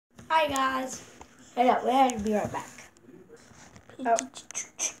Hi guys. Hey, no, we have to be right back. Hello.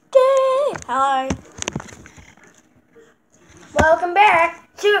 Welcome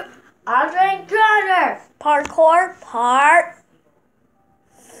back to Andre and Connor. Parkour part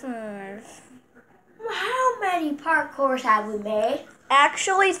 5. How many parkours have we made?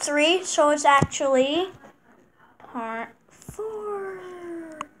 Actually 3, so it's actually part 4.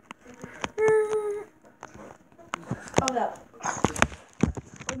 Hold up.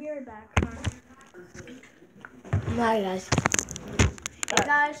 We'll be right back. Hi guys. Hey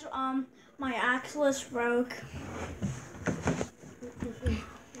guys, my Axelus broke.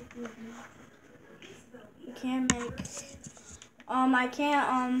 You can't make I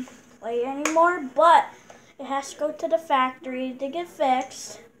can't play anymore, but it has to go to the factory to get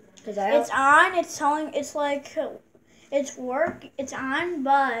fixed. It's on, it's telling, it's like it's on,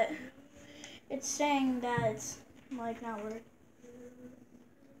 but it's saying that it's like not working.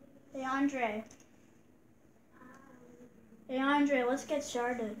 Hey Andre, let's get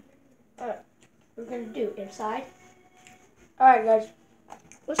started. We're gonna do inside. Alright guys.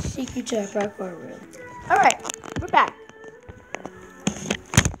 Let's sneak you to our parkour room. Alright, we're back.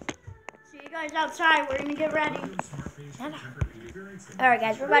 See you guys outside. We're gonna get ready. Alright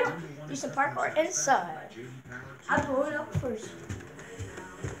guys, we're about to do some parkour inside. I'm going up first.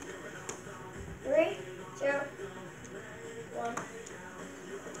 3, 2, 1.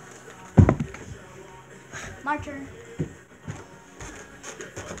 My turn.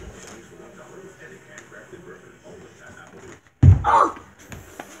 Oh!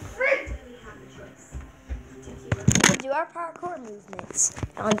 Frick! We'll do our parkour movements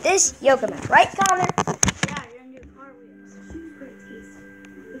on this yoga mat, right, Connor? Yeah, you're gonna do cartwheels.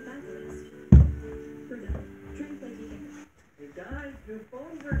 Hey guys, new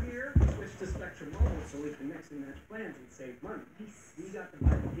phones are here. Switch to Spectrum Mobile so we can mix and match plans and save money. We got the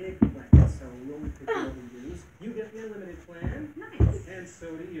 5 gig plan, so we only pick what we use. You get the unlimited plan. Nice. And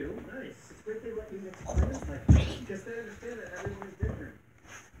so do you. Nice. It's great they let you mix plans like that. Because they understand that everyone is different.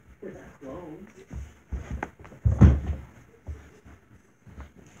 We're not clones.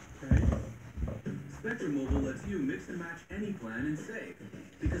 Okay. Spectrum Mobile lets you mix and match any plan and save.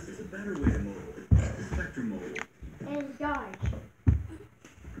 Because it's a better way to mobile. Spectrum Mobile. And guys,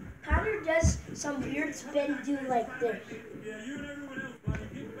 Connor does some weird spin do like this. Yeah, you and everyone else, buddy,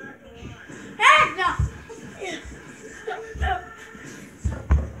 get back in line. Heck no!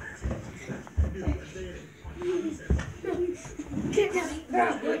 Get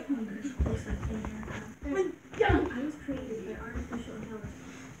down. I was created by artificial intelligence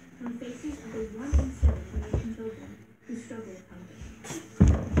from faces of the 1 in 7 American children who struggle with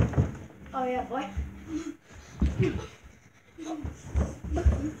hunger. Oh yeah, boy.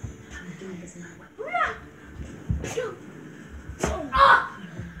 I'm doing this my way. So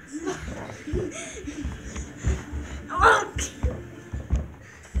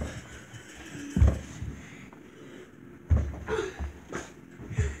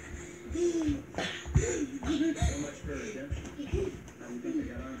much for redemption. How do you think they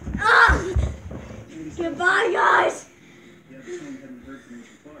got on? Goodbye, guys! Yeah, the song haven't heard from you so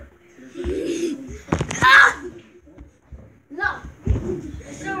far. So No.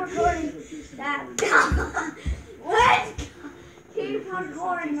 It's still recording that. What? Keep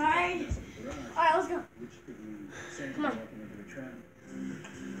recording, right? Alright, let's go. Come on.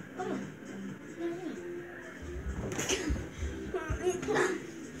 Come on.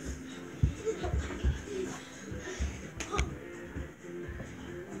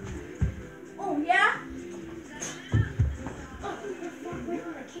 Oh, yeah?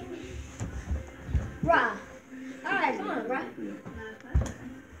 Bruh. Alright, come on, bruh.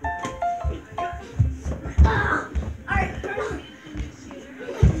 Alright, turn on.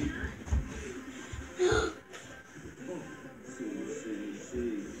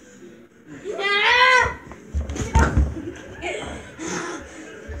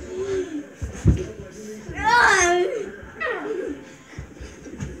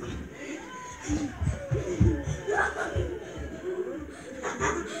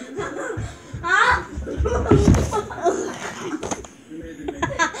 Huh?